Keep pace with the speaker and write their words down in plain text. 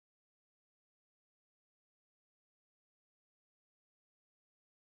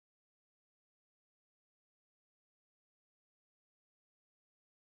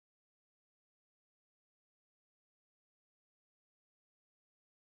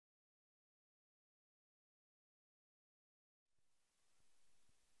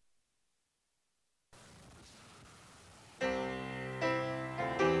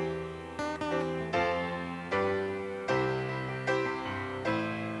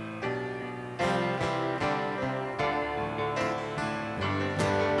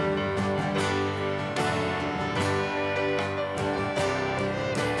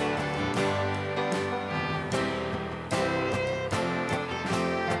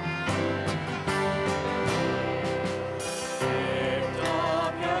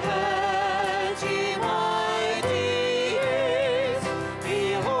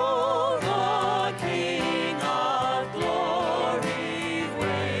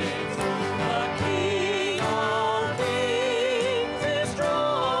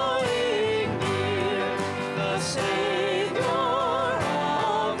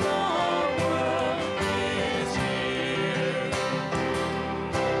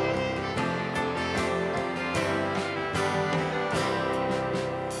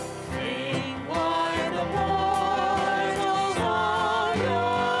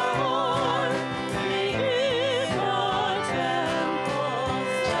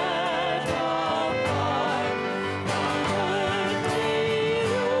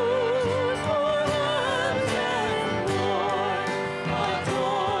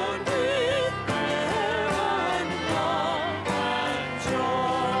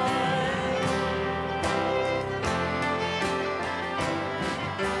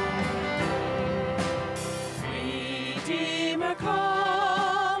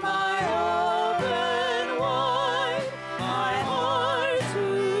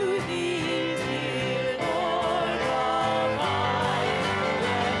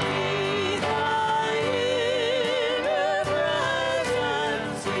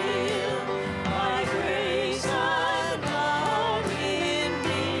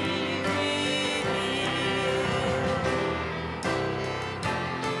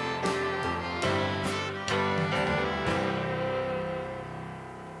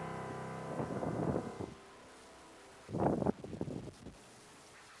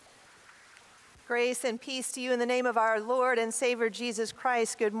Grace and peace to you in the name of our Lord and Savior Jesus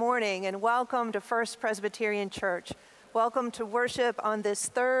Christ. Good morning and welcome to First Presbyterian Church. Welcome to worship on this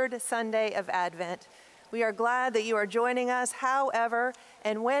third Sunday of Advent. We are glad that you are joining us however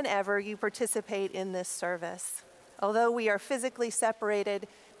and whenever you participate in this service. Although we are physically separated,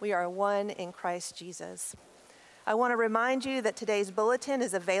 we are one in Christ Jesus. I want to remind you that today's bulletin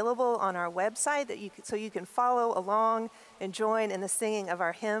is available on our website so you can follow along and join in the singing of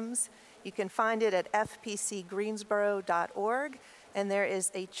our hymns. You can find it at fpcgreensboro.org, and there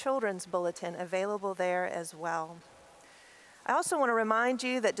is a children's bulletin available there as well. I also want to remind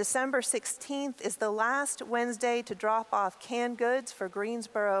you that December 16th is the last Wednesday to drop off canned goods for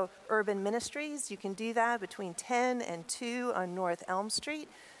Greensboro Urban Ministries. You can do that between 10 and 2 on North Elm Street.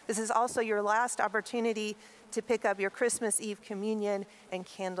 This is also your last opportunity to pick up your Christmas Eve communion and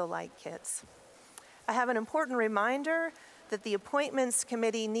candlelight kits. I have an important reminder that the Appointments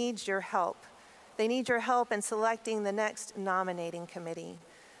Committee needs your help. They need your help in selecting the next nominating committee.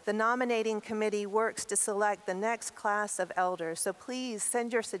 The nominating committee works to select the next class of elders, so please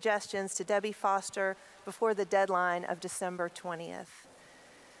send your suggestions to Debbie Foster before the deadline of December 20th.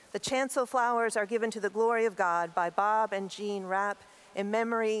 The chancel flowers are given to the glory of God by Bob and Jean Rapp in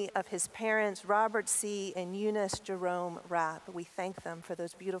memory of his parents, Robert C. and Eunice Jerome Rapp. We thank them for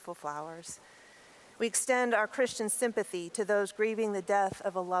those beautiful flowers. We extend our Christian sympathy to those grieving the death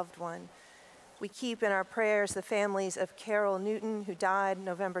of a loved one. We keep in our prayers the families of Carol Newton, who died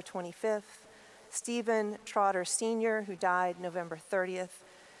November 25th, Stephen Trotter Sr., who died November 30th,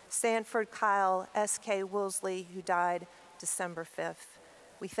 Sanford Kyle S.K. Woolsey, who died December 5th.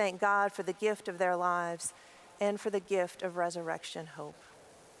 We thank God for the gift of their lives and for the gift of resurrection hope.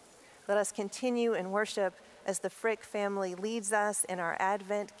 Let us continue in worship as the Frick family leads us in our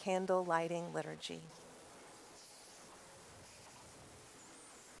Advent candle lighting liturgy.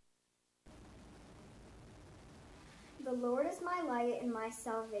 The Lord is my light and my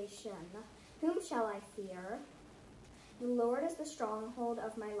salvation. Whom shall I fear? The Lord is the stronghold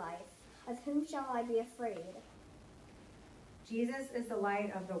of my life. Of whom shall I be afraid? Jesus is the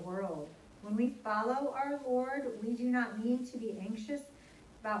light of the world. When we follow our Lord, we do not need to be anxious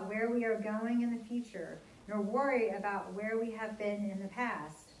about where we are going in the future, nor worry about where we have been in the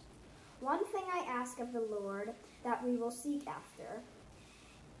past. One thing I ask of the Lord that we will seek after,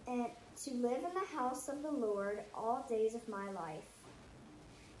 and to live in the house of the Lord all days of my life,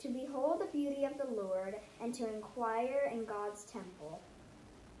 to behold the beauty of the Lord and to inquire in God's temple.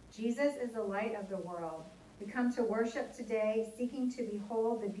 Jesus is the light of the world. We come to worship today seeking to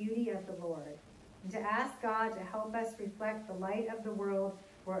behold the beauty of the Lord and to ask God to help us reflect the light of the world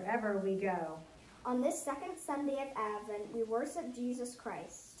wherever we go. On this second Sunday of Advent, we worship Jesus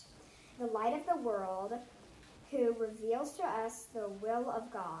Christ, the light of the world, who reveals to us the will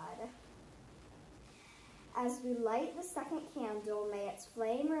of God. As we light the second candle, may its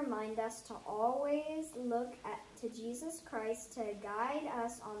flame remind us to always look to Jesus Christ to guide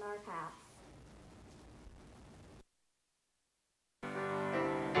us on our path.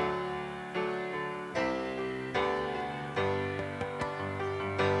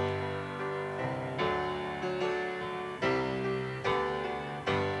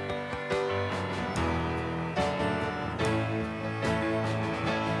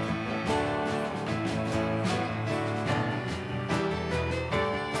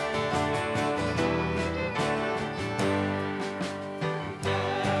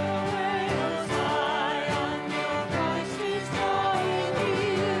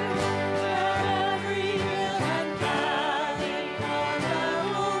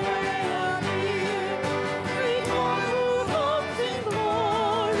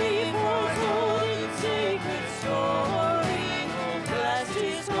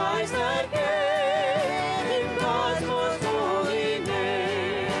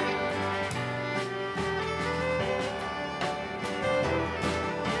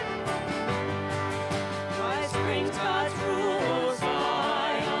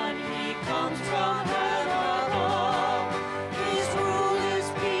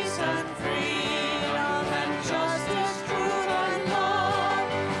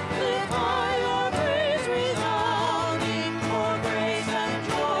 Praise and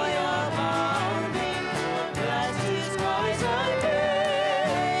joy above.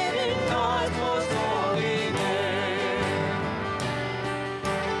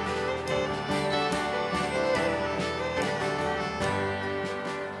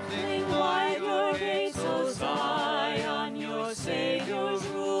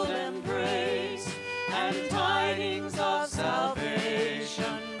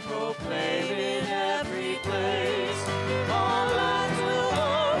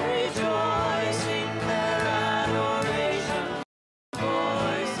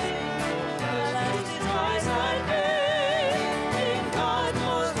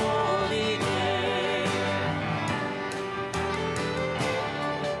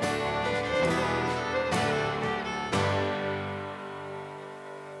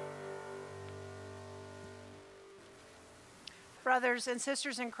 Brothers and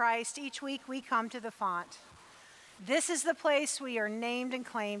sisters in Christ, each week we come to the font. This is the place we are named and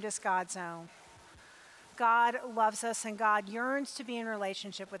claimed as God's own. God loves us and God yearns to be in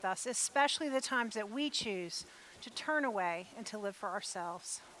relationship with us, especially the times that we choose to turn away and to live for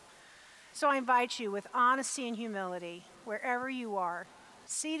ourselves. So I invite you with honesty and humility, wherever you are,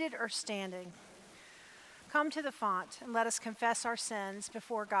 seated or standing, come to the font and let us confess our sins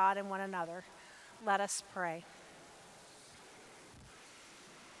before God and one another. Let us pray.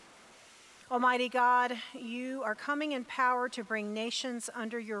 Almighty God, you are coming in power to bring nations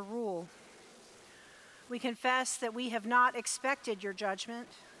under your rule. We confess that we have not expected your judgment,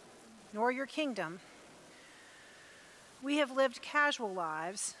 nor your kingdom. We have lived casual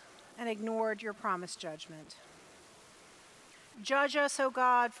lives and ignored your promised judgment. Judge us, O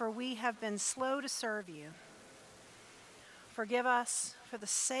God, for we have been slow to serve you. Forgive us for the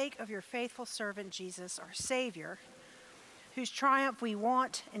sake of your faithful servant Jesus, our Savior, whose triumph we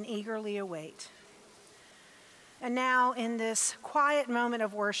want and eagerly await. And now, in this quiet moment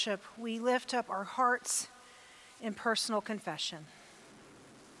of worship, we lift up our hearts in personal confession.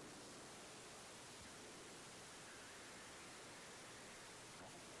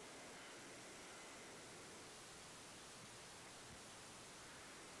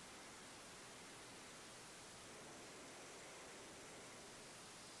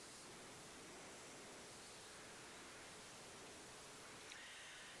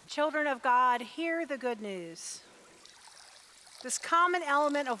 Children of God, hear the good news. This common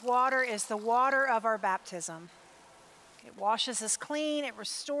element of water is the water of our baptism. It washes us clean, it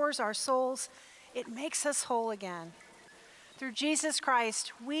restores our souls, it makes us whole again. Through Jesus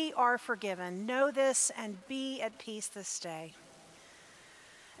Christ, we are forgiven. Know this and be at peace this day.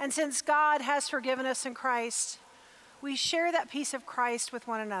 And since God has forgiven us in Christ, we share that peace of Christ with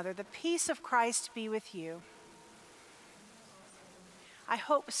one another. The peace of Christ be with you. I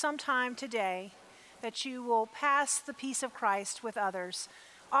hope sometime today that you will pass the peace of Christ with others,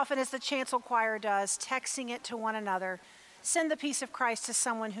 often as the chancel choir does, texting it to one another. Send the peace of Christ to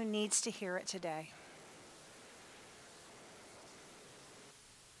someone who needs to hear it today.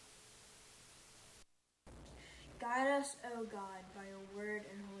 Guide us, O God, by your word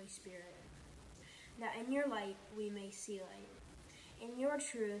and Holy Spirit, that in your light we may see light. In your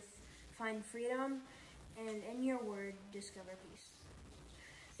truth find freedom, and in your word discover peace.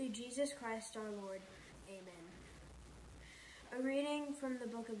 Through Jesus Christ our Lord. Amen. A reading from the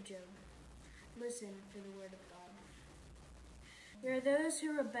book of Job. Listen for the word of God. There are those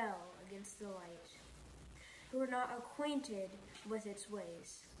who rebel against the light, who are not acquainted with its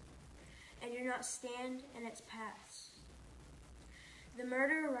ways, and do not stand in its paths. The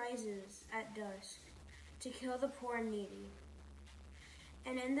murderer rises at dusk to kill the poor and needy,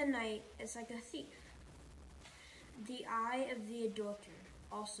 and in the night is like a thief. The eye of the adulterer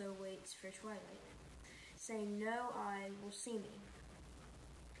also waits for twilight, saying, no eye will see me.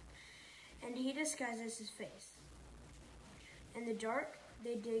 And he disguises his face. In the dark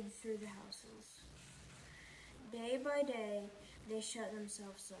they dig through the houses. Day by day they shut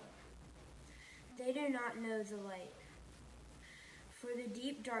themselves up. They do not know the light, for the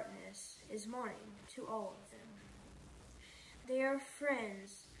deep darkness is morning to all of them. They are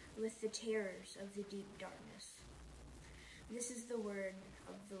friends with the terrors of the deep darkness. This is the word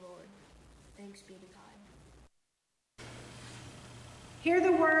of the Lord. Thanks be to God. Hear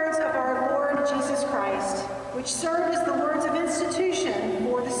the words of our Lord Jesus Christ, which serve as the words of institution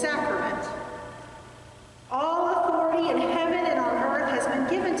for the sacrament. All authority in heaven and on earth has been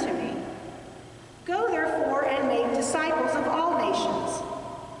given to me. Go therefore and make disciples of all nations,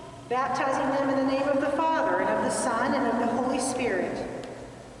 baptizing them in the name of the Father and of the Son and of the Holy Spirit,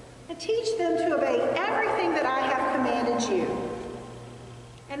 and teach them to obey everything that I have commanded you.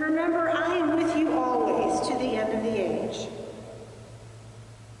 And remember, I am with you always to the end of the age.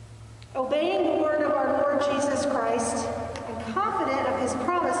 Obeying the word of our Lord Jesus Christ and confident of his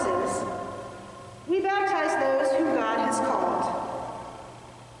promises, we baptize those whom God has called.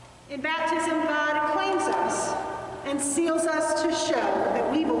 In baptism, God claims us and seals us to show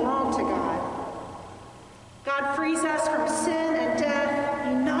that we belong to God. God frees us from sin and death,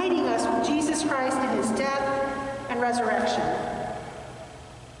 uniting us with Jesus Christ in his death and resurrection.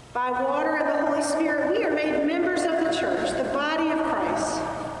 By water and the Holy Spirit, we are made members of the church, the body of Christ,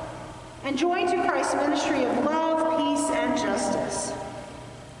 and joined to Christ's ministry of love, peace, and justice.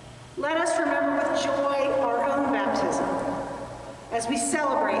 Let us remember with joy our own baptism as we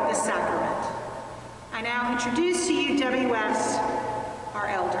celebrate this sacrament. I now introduce to you Debbie West, our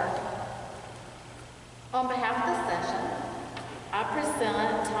elder. On behalf of the session, I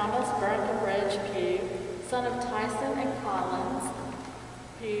present Thomas Breckenridge Pugh, son of Tyson and Collins,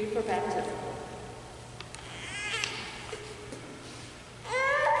 Pugh, for baptism.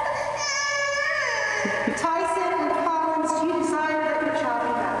 Tyson and Collins, do you desire that your child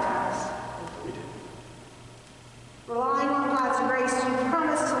be baptized? We do. Relying on God's grace, do you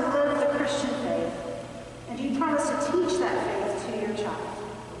promise to live the Christian faith? And do you promise to teach that faith to your child?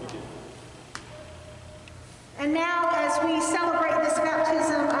 We do. And now, as we celebrate this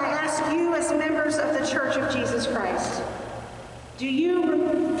baptism, I ask you as members of the Church of Jesus Christ, do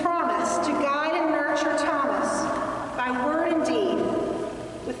you promise to guide and nurture Thomas by word and deed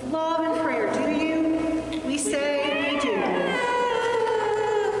with love and prayer? Do you? We say we do.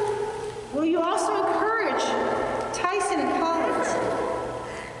 Will you also encourage Tyson and Collins?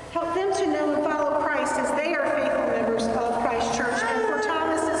 Help them to know and follow Christ as they are faithful members of Christ Church, and for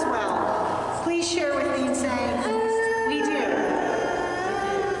Thomas as well. Please share with me in saying, we do.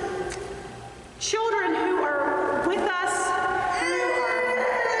 Children who are with us through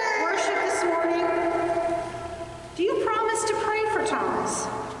our worship this morning, do you promise to pray for Thomas,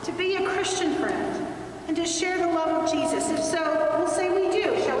 to be a Christian friend, and to share the love of Jesus? If so, we'll say we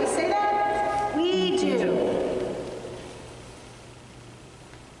do. Shall we say that? We do.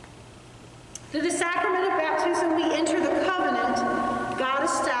 Through the sacrament of baptism, we enter the covenant God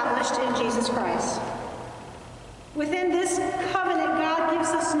established in Jesus Christ. Within this covenant, God gives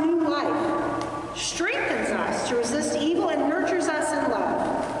us new life, strengthens us to resist evil, and nurtures us in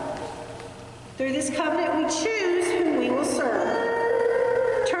love. Through this covenant, we choose whom we will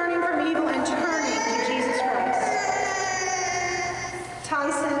serve, turning from evil and turning to Jesus Christ.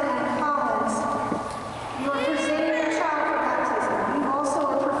 Tyson and Collins, you are presenting your child for baptism. You also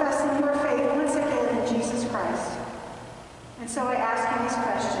are professing your faith once again in Jesus Christ. And so I ask you these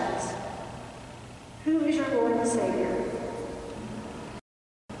questions. Who is your Lord and Savior?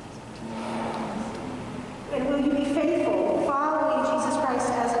 And will you be faithful, following Jesus Christ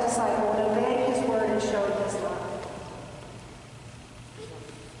as a disciple, and obeying his word and showing his love?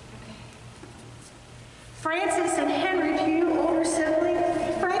 Francis and Henry Pugh, older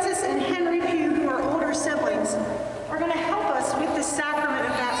siblings. Francis and Henry Pugh, who are older siblings, are going to help us with the sacrament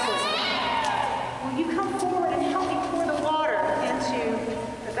of baptism. Will you come forward and help me pour the water into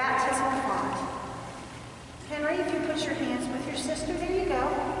the baptismal font? Henry, if you put your hands with your sister, there you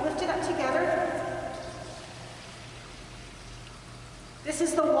go. Lift it up together. This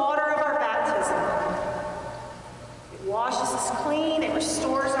is the water of our baptism. It washes us clean. It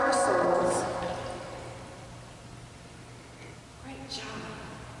restores our souls. Great job.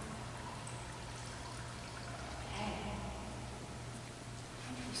 Hey,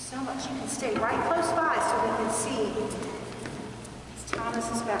 thank you so much. You can stay right close by so we can see as Thomas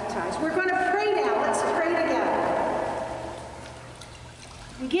is baptized. We're going to pray now. Let's pray together.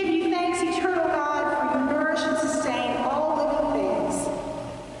 We give you thanks, eternal God, for you nourish and sustain all living things.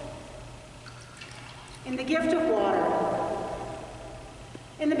 In the gift of water.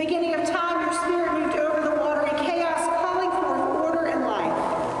 In the beginning of time, your Spirit moved over the water in chaos, calling forth order and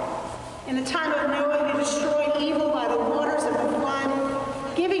life. In the time of Noah, you destroyed evil by the waters of the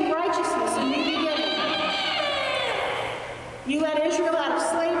flood, giving righteousness a new beginning. You led Israel out of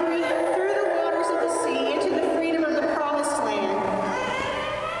slavery through the waters of the sea into the freedom of the promised land.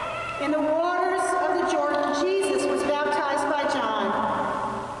 In the waters of the Jordan, Jesus was baptized by John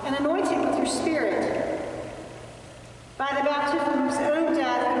and anointed with your Spirit. By the baptism's own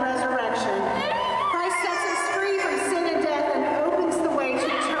death and resurrection, Christ sets us free from sin and death and opens the way to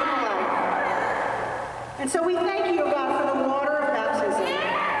eternal life. And so we thank you, O God, for the water of baptism.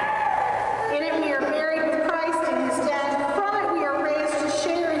 In it we are buried with Christ in his death. From it we are raised to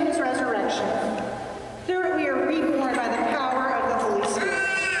share in his resurrection. Through it we are reborn by the power of the Holy Spirit.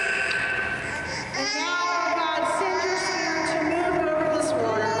 And now, O God, send your Spirit to move over this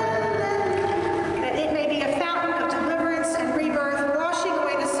water, that it may be a fountain of deliverance and rebirth, washing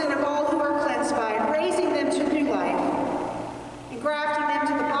away the sin of all who are cleansed by it, raising them to new life, and grafting them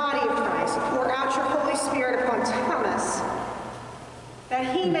to the body of Christ. Pour out your Holy Spirit upon Thomas, that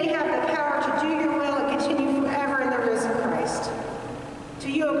he may have the power to do your will and continue forever in the risen Christ. To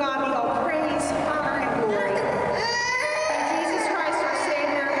you, O God, be all praise, honor, and glory. And Jesus Christ, our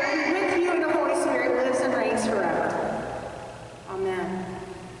Savior, who with you and the Holy Spirit lives and reigns forever. Amen.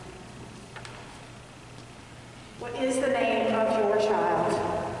 What is the name of your child?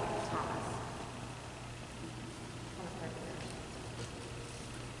 Thomas.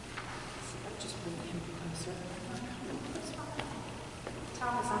 Just bring him closer.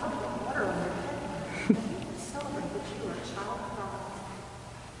 Thomas, I'm going to put water on your head. Celebrate that you are a child of God.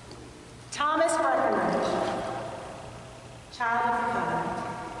 Thomas Breckenridge, child of the covenant.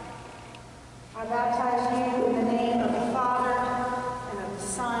 I baptize you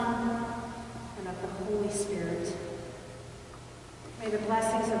May the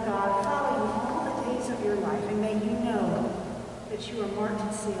blessings of God follow you all the days of your life, and may you know that you are marked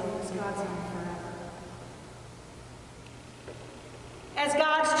and sealed as God's own forever. As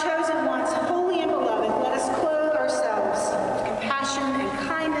God's chosen ones, holy and beloved, let us clothe ourselves with compassion and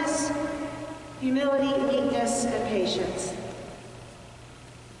kindness, humility, meekness, and patience.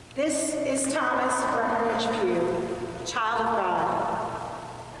 This is Thomas Breckenridge Pugh, child of God,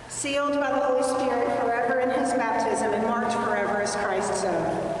 sealed by the Holy Spirit forever in his baptism and marked forever as Christ's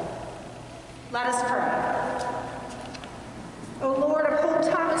own. Let us pray. O Lord, uphold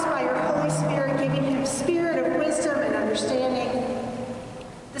Thomas by your Holy Spirit, giving him spirit of wisdom and understanding,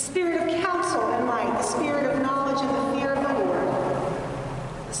 the spirit of counsel and might, the spirit of knowledge and the fear of the Lord,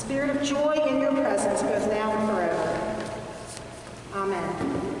 the spirit of joy in your presence, both now and forever. Amen.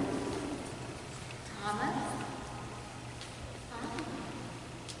 Thomas?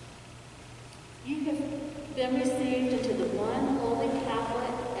 You have been received into the one holy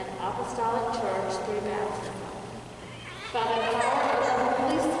Catholic and Apostolic Church through baptism. By the power of the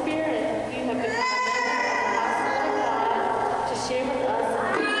Holy Spirit, you have become a member of the household of God to share with us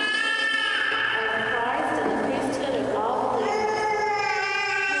in the of Christ and the priesthood of all believers.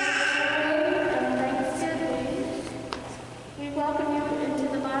 With joy and thanksgiving, we welcome you into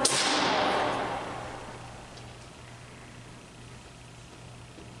the body of Christ.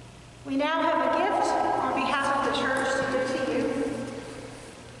 We now have a gift on behalf of the church to give to you.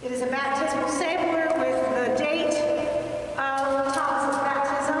 It is a baptismal sampler with the date of Thomas's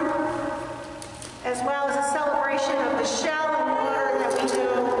baptism, as well as a celebration of the shell and water that we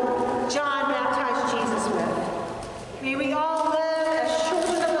know John baptized Jesus with. May we all live as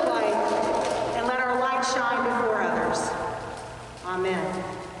children of the light and let our light shine before others. Amen.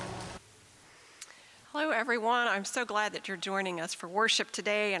 Hello, everyone. I'm so glad that you're joining us for worship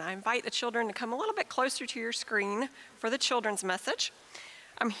today, and I invite the children to come a little bit closer to your screen for the children's message.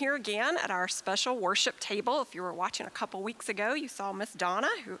 I'm here again at our special worship table. If you were watching a couple weeks ago, you saw Miss Donna,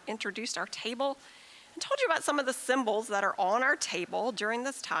 who introduced our table and told you about some of the symbols that are on our table during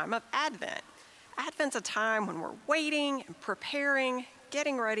this time of Advent. Advent's a time when we're waiting and preparing,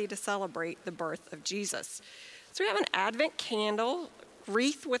 getting ready to celebrate the birth of Jesus. So we have an Advent candle,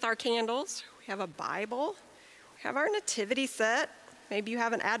 wreath with our candles. We have a Bible. We have our nativity set. Maybe you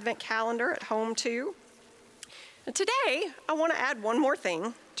have an Advent calendar at home too. And today, I want to add one more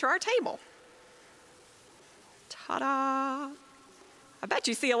thing to our table. Ta-da! I bet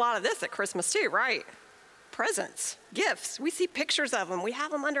you see a lot of this at Christmas too, right? Presents, gifts. We see pictures of them. We have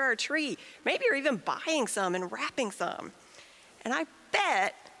them under our tree. Maybe you're even buying some and wrapping some. And I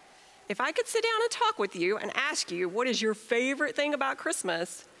bet if I could sit down and talk with you and ask you, what is your favorite thing about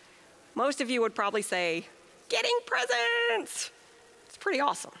Christmas? Most of you would probably say, getting presents. It's pretty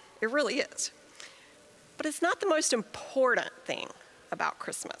awesome. It really is. But it's not the most important thing about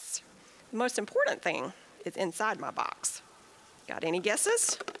Christmas. The most important thing is inside my box. Got any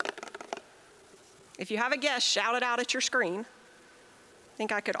guesses? If you have a guess, shout it out at your screen. I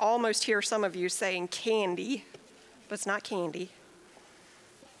think I could almost hear some of you saying candy, but it's not candy.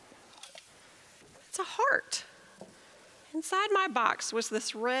 It's a heart. Inside my box was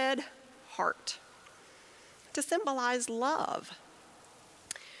this red heart to symbolize love.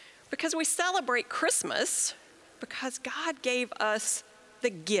 Because we celebrate Christmas because God gave us the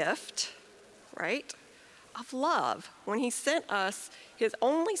gift, right, of love when he sent us his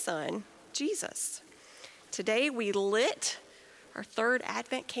only son, Jesus. Today we lit our third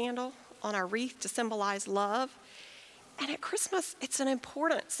Advent candle on our wreath to symbolize love. And at Christmas, it's an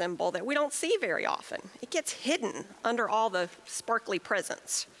important symbol that we don't see very often. It gets hidden under all the sparkly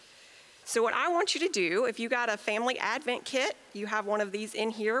presents. So what I want you to do, if you got a family Advent kit, you have one of these in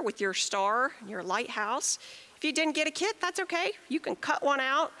here with your star, your lighthouse. If you didn't get a kit, that's okay. You can cut one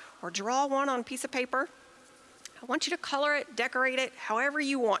out or draw one on a piece of paper. I want you to color it, decorate it, however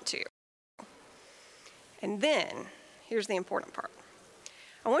you want to. And then, here's the important part.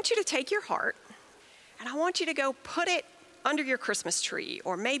 I want you to take your heart and I want you to go put it under your Christmas tree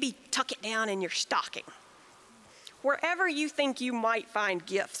or maybe tuck it down in your stocking. Wherever you think you might find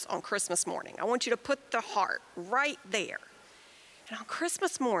gifts on Christmas morning, I want you to put the heart right there. And on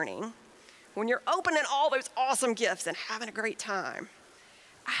Christmas morning, when you're opening all those awesome gifts and having a great time,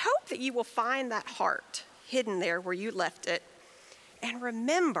 I hope that you will find that heart hidden there where you left it and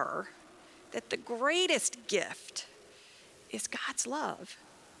remember that the greatest gift is God's love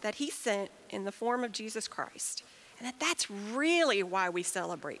that he sent in the form of Jesus Christ. And that's really why we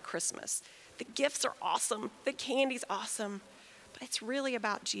celebrate Christmas. The gifts are awesome, the candy's awesome, but it's really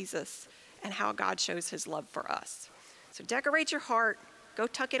about Jesus and how God shows his love for us. So decorate your heart, go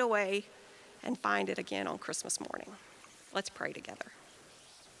tuck it away, and find it again on Christmas morning. Let's pray together.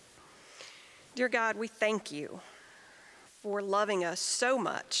 Dear God, we thank you for loving us so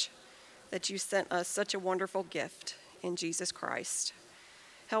much that you sent us such a wonderful gift in Jesus Christ.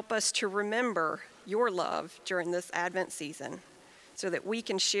 Help us to remember your love during this Advent season so that we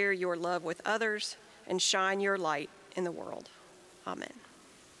can share your love with others and shine your light in the world. Amen.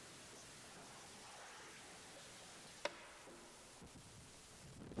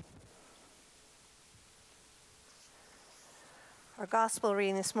 Our gospel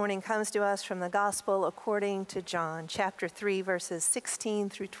reading this morning comes to us from the Gospel according to John, chapter 3, verses 16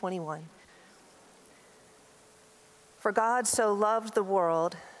 through 21. For God so loved the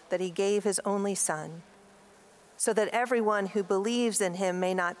world that he gave his only Son, so that everyone who believes in him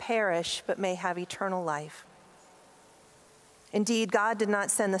may not perish, but may have eternal life. Indeed, God did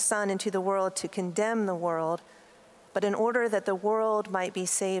not send the Son into the world to condemn the world, but in order that the world might be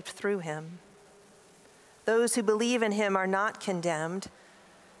saved through him. Those who believe in him are not condemned,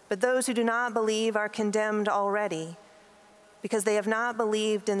 but those who do not believe are condemned already, because they have not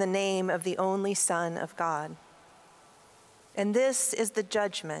believed in the name of the only Son of God. And this is the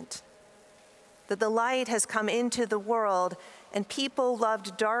judgment, that the light has come into the world, and people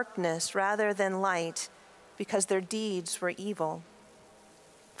loved darkness rather than light, because their deeds were evil.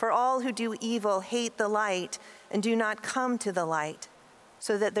 For all who do evil hate the light and do not come to the light,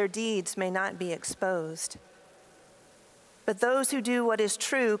 so that their deeds may not be exposed. But those who do what is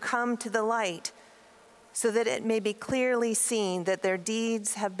true come to the light, so that it may be clearly seen that their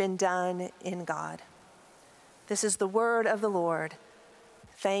deeds have been done in God. This is the word of the Lord.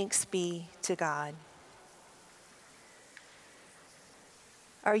 Thanks be to God.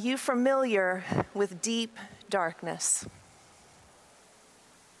 Are you familiar with deep darkness?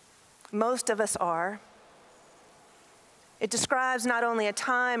 Most of us are. It describes not only a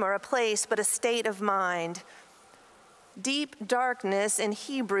time or a place, but a state of mind. Deep darkness in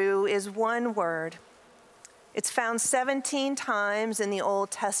Hebrew is one word. It's found 17 times in the Old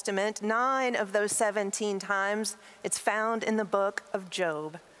Testament. 9 of those 17 times, it's found in the book of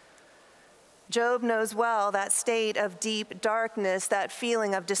Job. Job knows well that state of deep darkness, that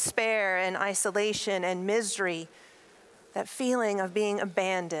feeling of despair and isolation and misery, that feeling of being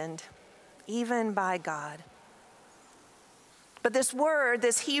abandoned, even by God. But this word,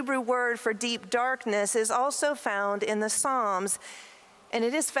 this Hebrew word for deep darkness, is also found in the Psalms, and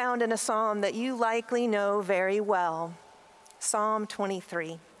it is found in a psalm that you likely know very well, Psalm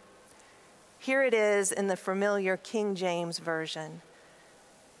 23. Here it is in the familiar King James Version.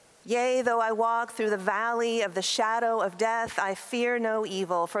 Yea, though I walk through the valley of the shadow of death, I fear no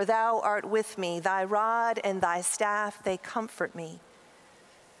evil, for thou art with me. Thy rod and thy staff, they comfort me.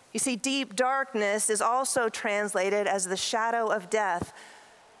 You see, deep darkness is also translated as the shadow of death,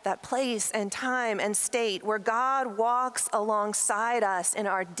 that place and time and state where God walks alongside us in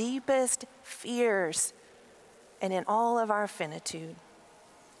our deepest fears and in all of our finitude.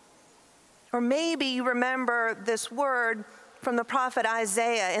 Or maybe you remember this word from the prophet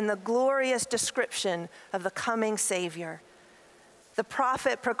Isaiah in the glorious description of the coming Savior. The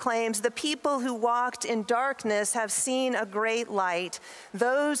prophet proclaims, "The people who walked in darkness have seen a great light.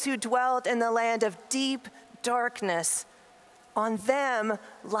 Those who dwelt in the land of deep darkness, on them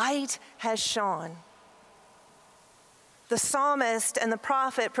light has shone." The psalmist and the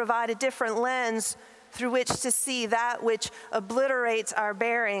prophet provide a different lens through which to see that which obliterates our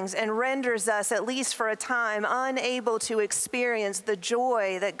bearings and renders us, at least for a time, unable to experience the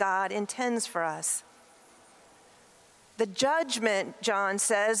joy that God intends for us. The judgment, John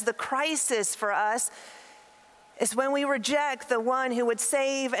says, the crisis for us is when we reject the one who would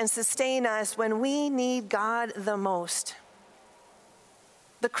save and sustain us when we need God the most.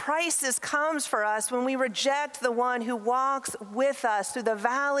 The crisis comes for us when we reject the one who walks with us through the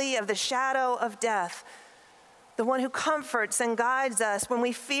valley of the shadow of death, the one who comforts and guides us when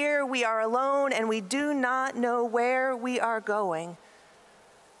we fear we are alone and we do not know where we are going.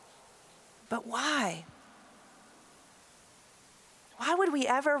 But why? Why would we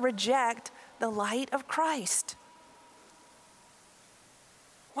ever reject the light of Christ?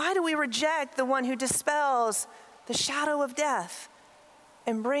 Why do we reject the one who dispels the shadow of death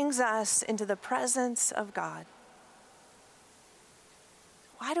and brings us into the presence of God?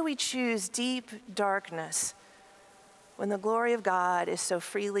 Why do we choose deep darkness when the glory of God is so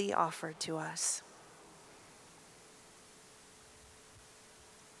freely offered to us?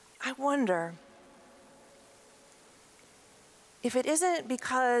 I wonder if it isn't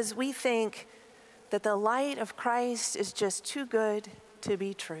because we think that the light of Christ is just too good to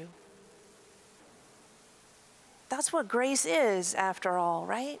be true. That's what grace is, after all,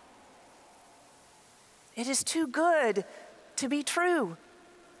 right? It is too good to be true.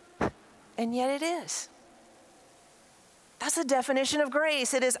 And yet it is. That's the definition of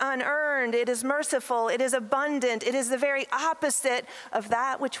grace. It is unearned, it is merciful, it is abundant, it is the very opposite of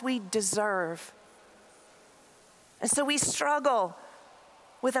that which we deserve. And so we struggle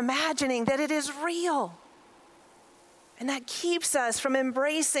with imagining that it is real. And that keeps us from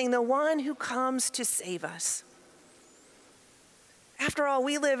embracing the one who comes to save us. After all,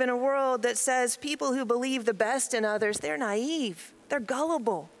 we live in a world that says people who believe the best in others, they're naive, they're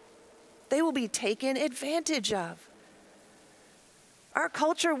gullible. They will be taken advantage of. Our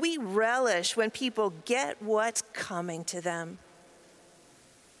culture, we relish when people get what's coming to them.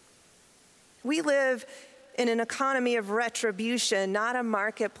 We live in an economy of retribution, not a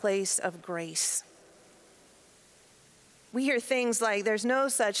marketplace of grace. We hear things like there's no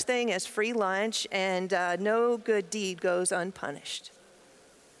such thing as free lunch and no good deed goes unpunished.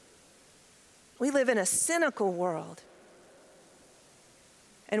 We live in a cynical world.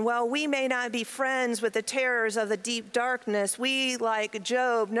 And while we may not be friends with the terrors of the deep darkness, we, like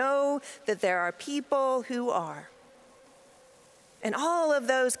Job, know that there are people who are. And all of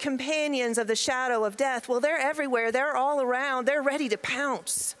those companions of the shadow of death, well, they're everywhere. They're all around. They're ready to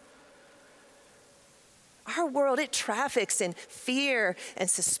pounce. Our world, it traffics in fear and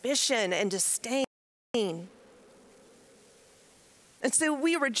suspicion and disdain. And so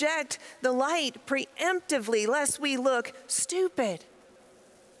we reject the light preemptively, lest we look stupid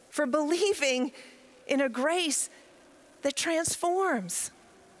for believing in a grace that transforms.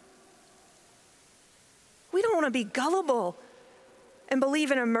 We don't want to be gullible and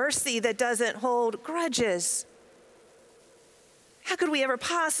believe in a mercy that doesn't hold grudges. How could we ever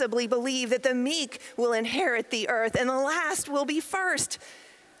possibly believe that the meek will inherit the earth and the last will be first?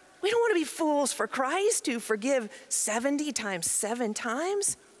 We don't want to be fools for Christ to forgive 70 times 7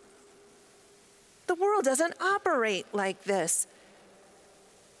 times. The world doesn't operate like this.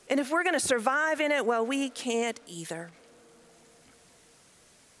 And if we're going to survive in it, well, we can't either.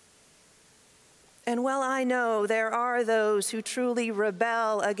 And while I know there are those who truly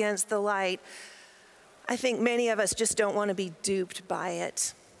rebel against the light, I think many of us just don't want to be duped by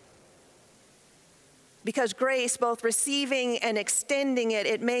it. Because grace, both receiving and extending it,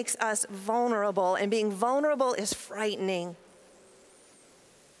 it makes us vulnerable. And being vulnerable is frightening.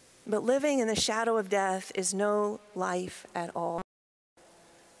 But living in the shadow of death is no life at all.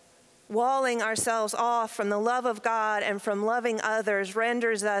 Walling ourselves off from the love of God and from loving others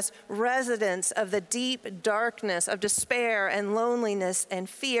renders us residents of the deep darkness of despair and loneliness and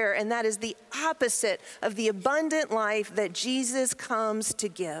fear, and that is the opposite of the abundant life that Jesus comes to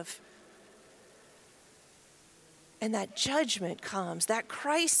give. And that judgment comes, that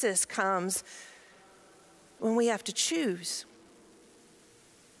crisis comes when we have to choose.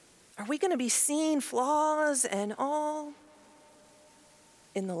 Are we going to be seeing flaws and all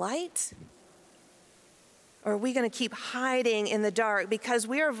in the light? Or are we going to keep hiding in the dark? Because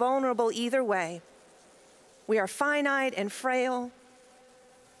we are vulnerable either way. We are finite and frail.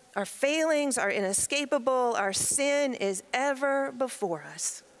 Our failings are inescapable. Our sin is ever before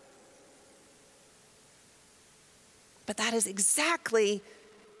us. But that is exactly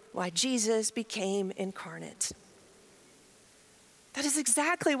why Jesus became incarnate. That is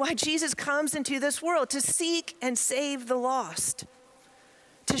exactly why Jesus comes into this world, to seek and save the lost,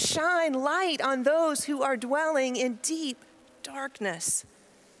 to shine light on those who are dwelling in deep darkness,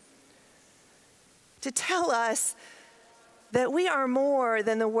 to tell us that we are more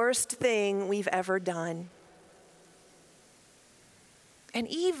than the worst thing we've ever done. And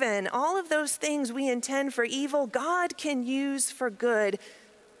even all of those things we intend for evil, God can use for good.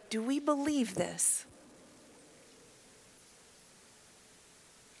 Do we believe this?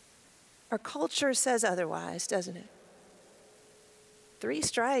 Our culture says otherwise, doesn't it? 3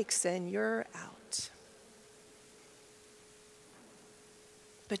 strikes and you're out.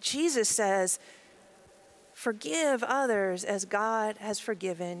 But Jesus says, forgive others as God has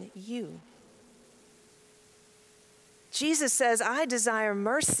forgiven you. Jesus says, I desire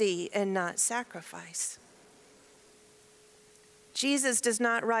mercy and not sacrifice. Jesus does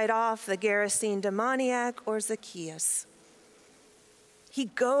not write off the Gerasene demoniac or Zacchaeus. He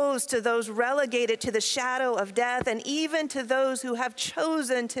goes to those relegated to the shadow of death, and even to those who have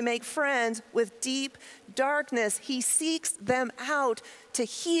chosen to make friends with deep darkness. He seeks them out to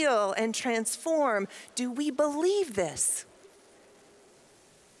heal and transform. Do we believe this?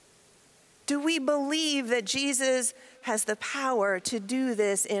 Do we believe that Jesus has the power to do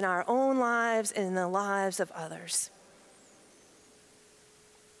this in our own lives and in the lives of others?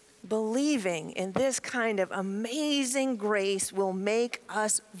 Believing in this kind of amazing grace will make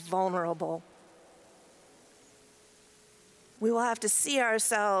us vulnerable. We will have to see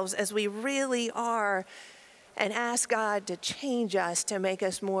ourselves as we really are and ask God to change us to make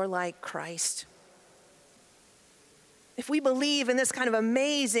us more like Christ. If we believe in this kind of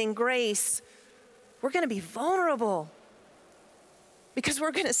amazing grace, we're going to be vulnerable because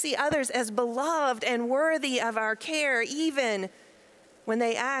we're going to see others as beloved and worthy of our care, even when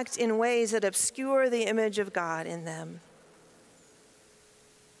they act in ways that obscure the image of God in them.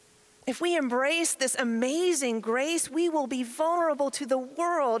 If we embrace this amazing grace, we will be vulnerable to the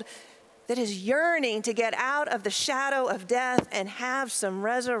world that is yearning to get out of the shadow of death and have some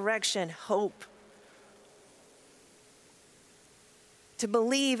resurrection hope. To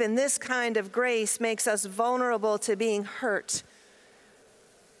believe in this kind of grace makes us vulnerable to being hurt.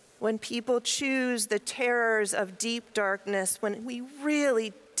 When people choose the terrors of deep darkness, when we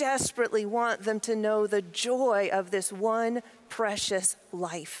really desperately want them to know the joy of this one precious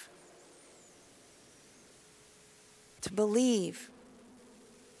life. To believe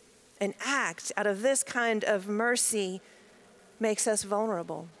and act out of this kind of mercy makes us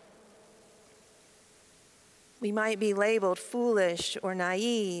vulnerable. We might be labeled foolish or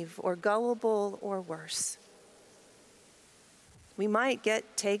naive or gullible or worse. We might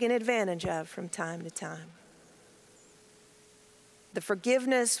get taken advantage of from time to time. The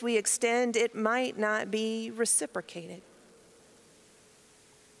forgiveness we extend, it might not be reciprocated.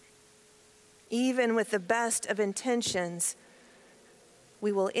 Even with the best of intentions,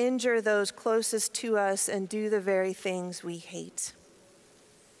 we will injure those closest to us and do the very things we hate.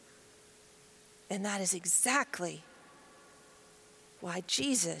 And that is exactly why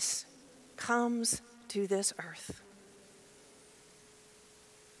Jesus comes to this earth.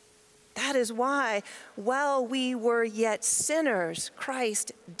 That is why, while we were yet sinners,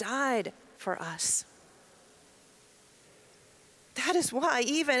 Christ died for us. That is why,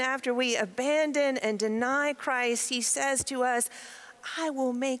 even after we abandon and deny Christ, he says to us, I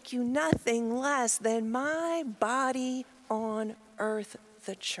will make you nothing less than my body on earth,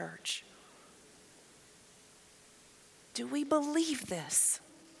 the church. Do we believe this?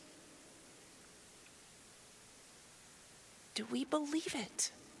 Do we believe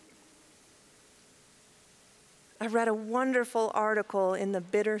it? I read a wonderful article in the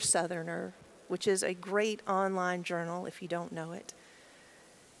Bitter Southerner, which is a great online journal if you don't know it.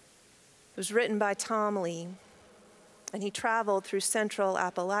 It was written by Tom Lee, and he traveled through central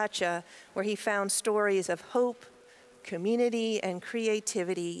Appalachia where he found stories of hope, community, and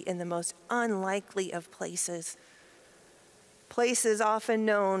creativity in the most unlikely of places. Places often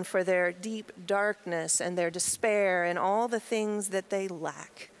known for their deep darkness and their despair and all the things that they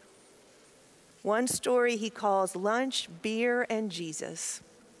lack. One story he calls Lunch, Beer, and Jesus.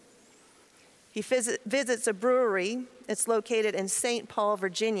 He visits a brewery. It's located in St. Paul,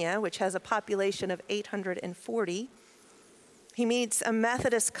 Virginia, which has a population of 840. He meets a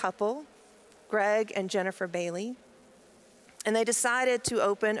Methodist couple, Greg and Jennifer Bailey, and they decided to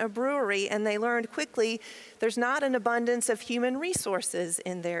open a brewery, and they learned quickly there's not an abundance of human resources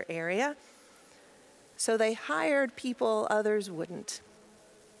in their area, so they hired people others wouldn't.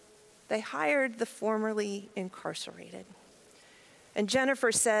 They hired the formerly incarcerated. And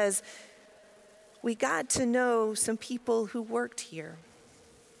Jennifer says, we got to know some people who worked here.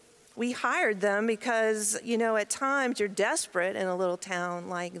 We hired them because, at times you're desperate in a little town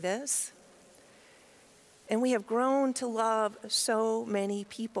like this. And we have grown to love so many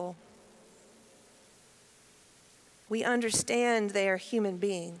people. We understand they are human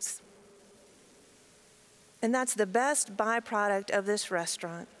beings. And that's the best byproduct of this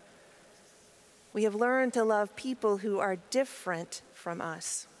restaurant. We have learned to love people who are different from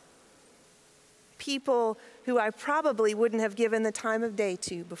us. People who I probably wouldn't have given the time of day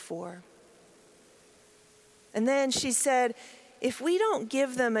to before. And then she said, if we don't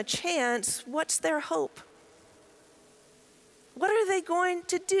give them a chance, what's their hope? What are they going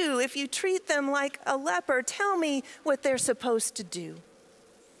to do if you treat them like a leper? Tell me what they're supposed to do.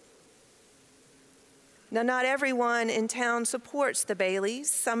 Now, not everyone in town supports the Baileys.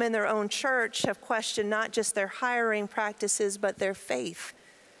 Some in their own church have questioned not just their hiring practices, but their faith.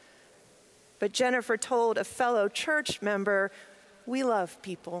 But Jennifer told a fellow church member, we love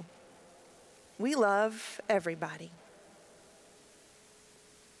people. We love everybody.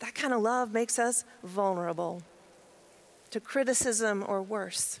 That kind of love makes us vulnerable to criticism or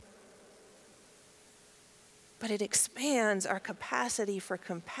worse. But it expands our capacity for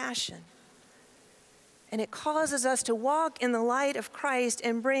compassion. And it causes us to walk in the light of Christ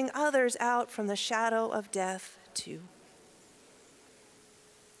and bring others out from the shadow of death too.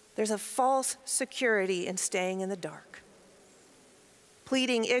 There's a false security in staying in the dark,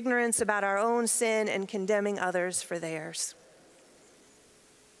 pleading ignorance about our own sin and condemning others for theirs.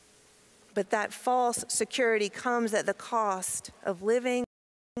 But that false security comes at the cost of living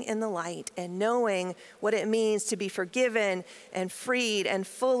in the light and knowing what it means to be forgiven and freed and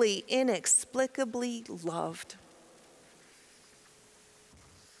fully, inexplicably loved.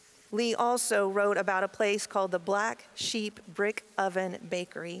 Lee also wrote about a place called the Black Sheep Brick Oven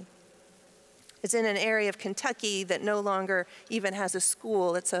Bakery. It's in an area of Kentucky that no longer even has a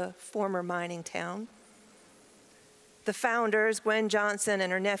school. It's a former mining town. The founders, Gwen Johnson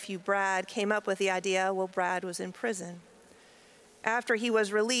and her nephew Brad, came up with the idea while Brad was in prison. After he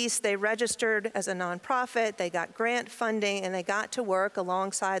was released, they registered as a nonprofit, they got grant funding, and they got to work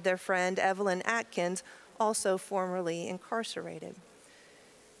alongside their friend Evelyn Atkins, also formerly incarcerated.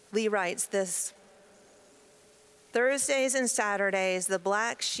 Lee writes this: Thursdays and Saturdays, the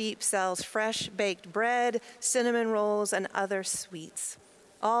Black Sheep sells fresh baked bread, cinnamon rolls, and other sweets,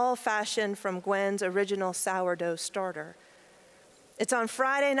 all fashioned from Gwen's original sourdough starter. It's on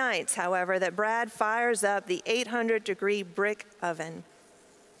Friday nights, however, that Brad fires up the 800-degree brick oven.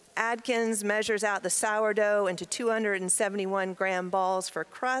 Adkins measures out the sourdough into 271-gram balls for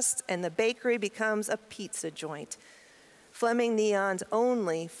crust, and the bakery becomes a pizza joint, Fleming Neon's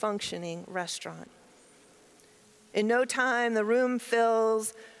only functioning restaurant. In no time, the room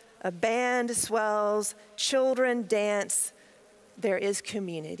fills, a band swells, children dance. There is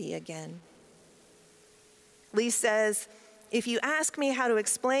community again. Lee says, if you ask me how to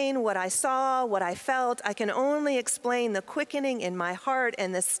explain what I saw, what I felt, I can only explain the quickening in my heart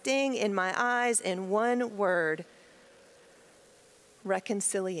and the sting in my eyes in one word: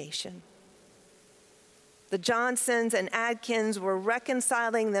 reconciliation. The Johnsons and Adkins were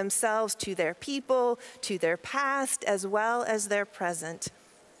reconciling themselves to their people, to their past, as well as their present.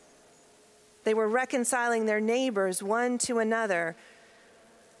 They were reconciling their neighbors one to another.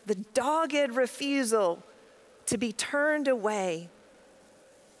 The dogged refusal to be turned away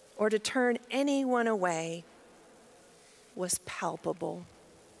or to turn anyone away was palpable.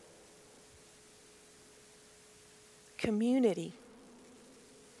 Community,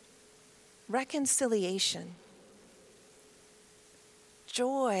 reconciliation,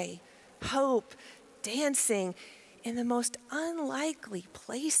 joy, hope, dancing in the most unlikely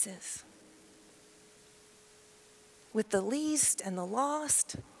places, with the least and the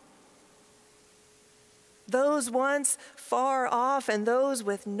lost, those once far off and those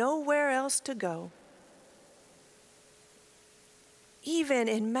with nowhere else to go. Even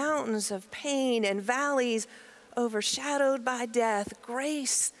in mountains of pain and valleys overshadowed by death,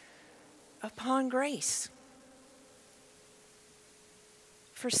 grace upon grace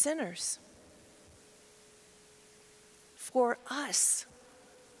for sinners, for us.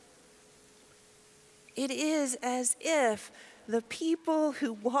 It is as if the people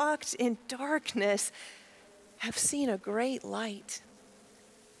who walked in darkness have seen a great light.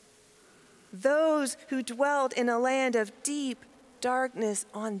 Those who dwelt in a land of deep darkness,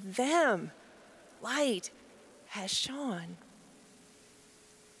 on them light has shone.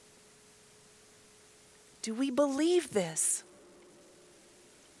 Do we believe this?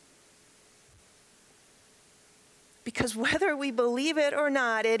 Because whether we believe it or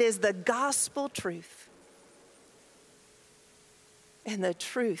not, it is the gospel truth. And the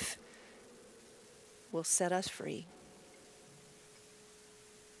truth will set us free.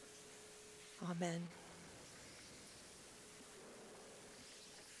 Amen.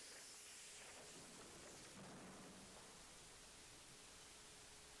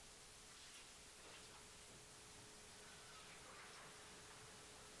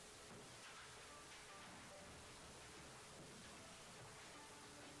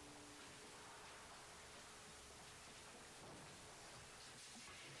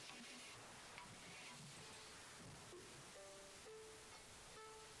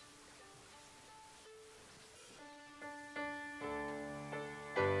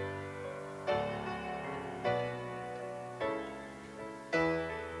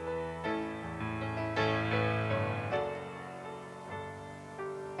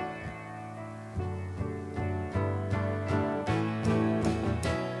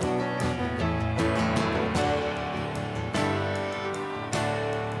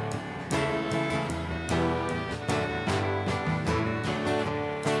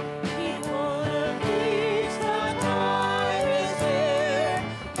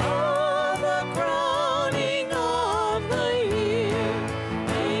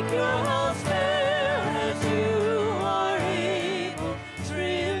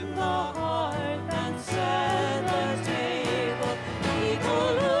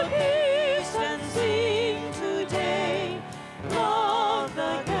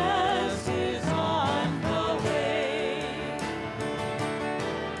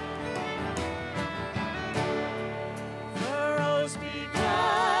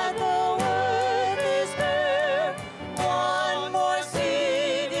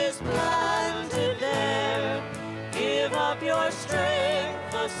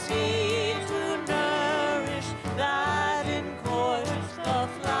 the seed to nourish, that in course the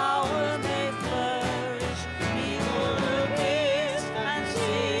flower may flourish. People look east and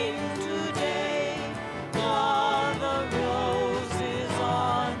sing today, for the rose is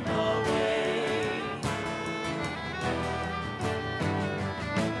on the way.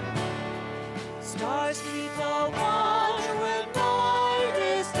 Stars keep a watch when night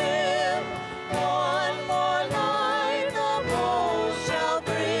is dim. One more light the pole shall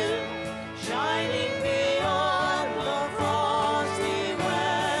bring, shining beyond the frosty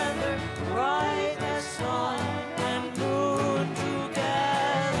weather, bright as sun and moon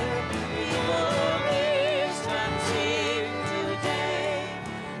together. People look east and sing today,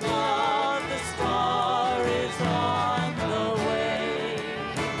 for the star is on the way.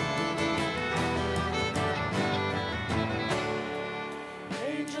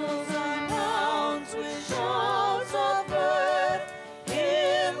 Angels announce with shouts of mirth,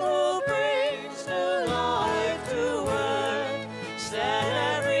 Him who brings new life to earth. Set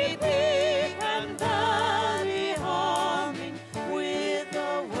every peak and valley humming with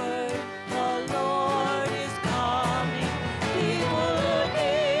the word, the Lord is coming. People look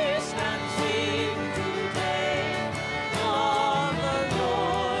east and sing today, for the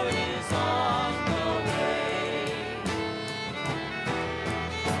Lord is on the way.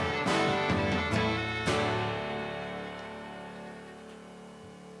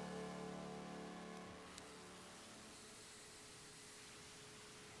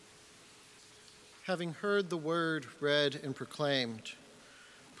 Having heard the word read and proclaimed,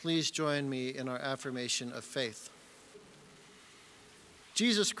 please join me in our affirmation of faith.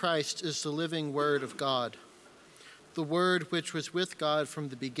 Jesus Christ is the living Word of God. The Word which was with God from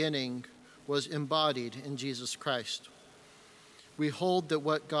the beginning was embodied in Jesus Christ. We hold that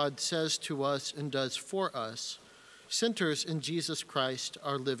what God says to us and does for us centers in Jesus Christ,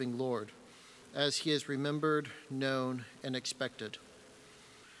 our living Lord, as he is remembered, known, and expected.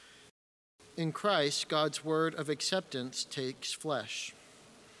 In Christ, God's word of acceptance takes flesh.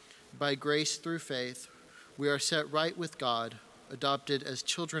 By grace through faith, we are set right with God, adopted as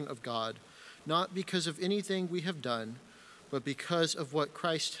children of God, not because of anything we have done, but because of what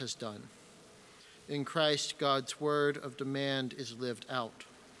Christ has done. In Christ, God's word of demand is lived out.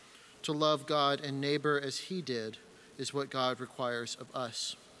 To love God and neighbor as he did is what God requires of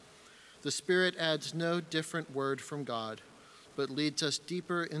us. The Spirit adds no different word from God, but leads us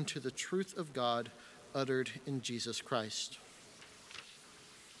deeper into the truth of God uttered in Jesus Christ.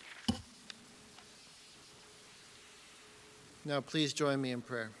 Now please join me in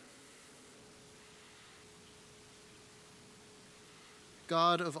prayer.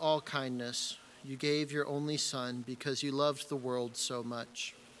 God of all kindness, you gave your only Son because you loved the world so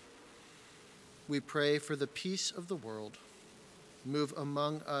much. We pray for the peace of the world. Move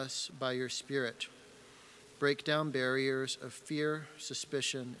among us by your Spirit. Break down barriers of fear,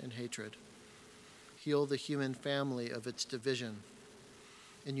 suspicion, and hatred. Heal the human family of its division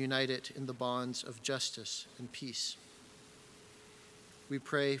and unite it in the bonds of justice and peace. We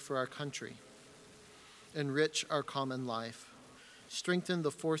pray for our country. Enrich our common life. Strengthen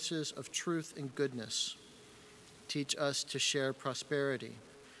the forces of truth and goodness. Teach us to share prosperity,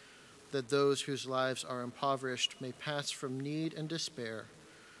 that those whose lives are impoverished may pass from need and despair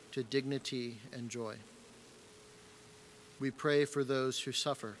to dignity and joy. We pray for those who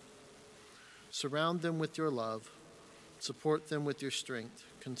suffer. Surround them with your love, support them with your strength,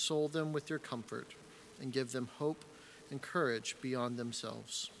 console them with your comfort, and give them hope and courage beyond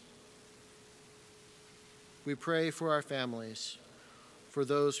themselves. We pray for our families, for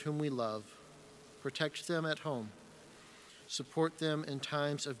those whom we love. Protect them at home. Support them in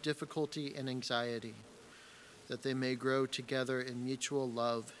times of difficulty and anxiety, that they may grow together in mutual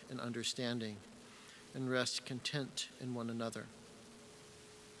love and understanding, and rest content in one another.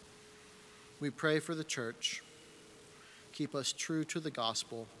 We pray for the church. Keep us true to the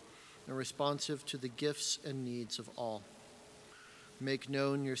gospel and responsive to the gifts and needs of all. Make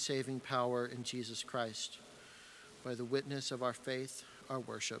known your saving power in Jesus Christ by the witness of our faith, our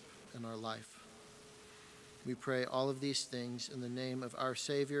worship, and our life. We pray all of these things in the name of our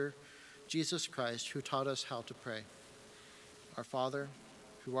Savior, Jesus Christ, who taught us how to pray. Our Father,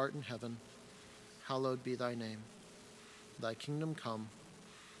 who art in heaven, hallowed be thy name. Thy kingdom come,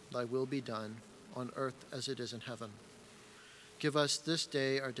 thy will be done, on earth as it is in heaven. Give us this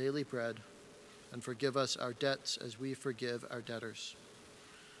day our daily bread, and forgive us our debts as we forgive our debtors.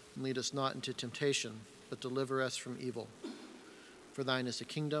 And lead us not into temptation, but deliver us from evil. For thine is the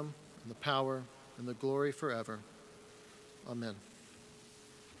kingdom, and the power, and the glory forever. Amen.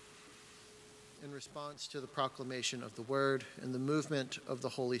 in response to the proclamation of the Word and the movement of the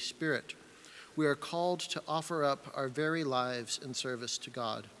Holy Spirit, we are called to offer up our very lives in service to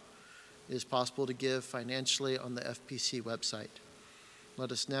God. It is possible to give financially on the FPC website.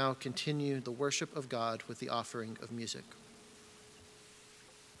 Let us now continue the worship of God with the offering of music.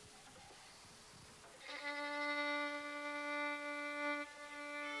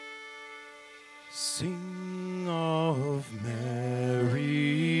 Sing of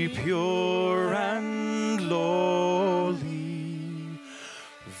Mary, pure and lowly,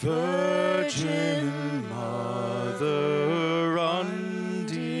 Virgin Mother undefiled.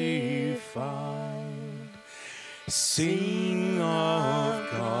 Sing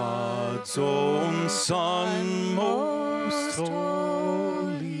of God's own Son, most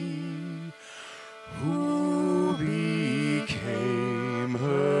holy, who became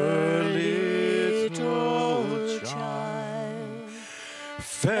her little child,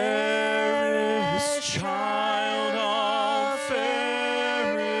 fairest child of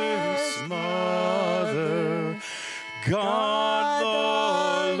fairest mother, God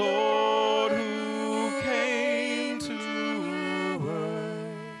the Lord who came to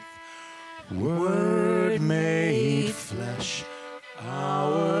earth, Word made flesh,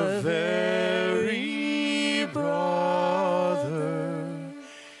 our very brother,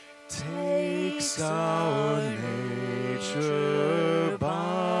 takes our nature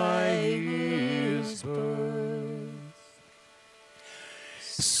by his birth.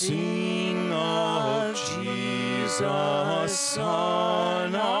 Sing of Jesus,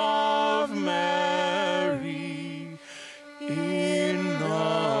 Son of Mary, in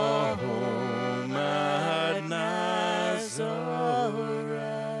the home at Nazareth.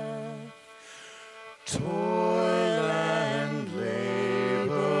 Toil and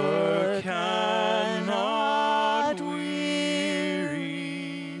labor cannot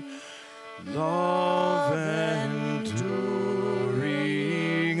weary, love enduring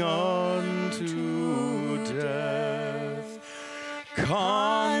unto death.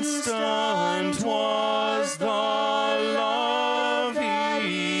 Constant was the love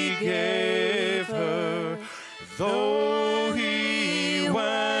he gave her, though he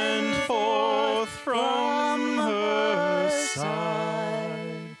went forth from her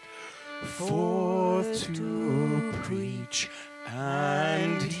side, forth to preach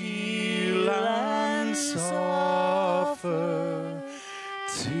and heal and suffer,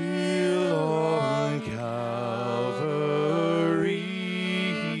 till on Calvary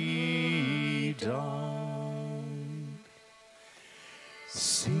he died.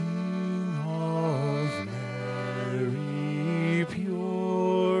 Sing of Mary,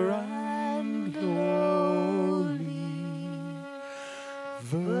 pure and lowly,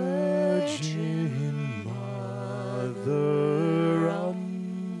 Virgin Mother undefiled.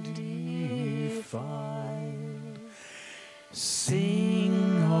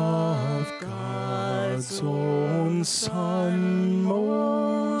 Sing of God's own Son,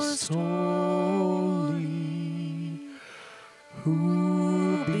 most holy,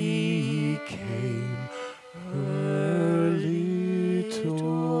 who became her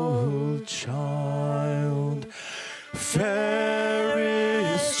little child,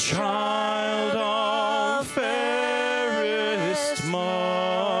 fairest child of fairest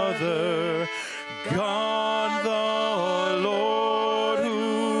mother, God the Lord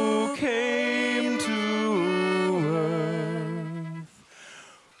who came to earth,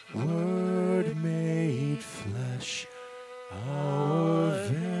 Word made flesh, our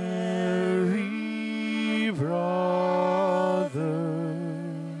very brother,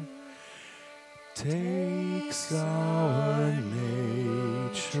 takes our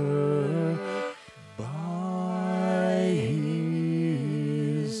nature by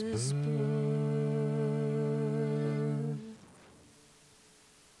his birth.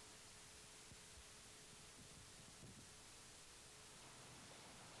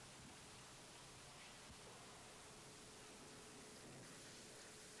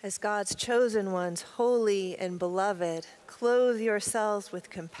 As God's chosen ones, holy and beloved, clothe yourselves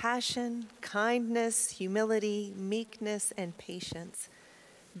with compassion, kindness, humility, meekness, and patience.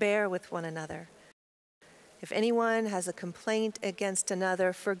 Bear with one another. If anyone has a complaint against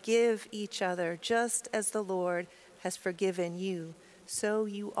another, forgive each other, just as the Lord has forgiven you, so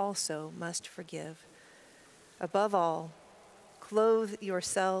you also must forgive. Above all, clothe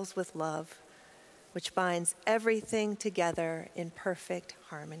yourselves with love, which binds everything together in perfect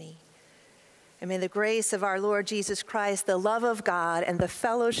harmony. And may the grace of our Lord Jesus Christ, the love of God, and the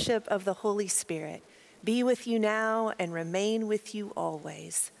fellowship of the Holy Spirit be with you now and remain with you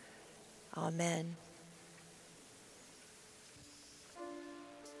always. Amen.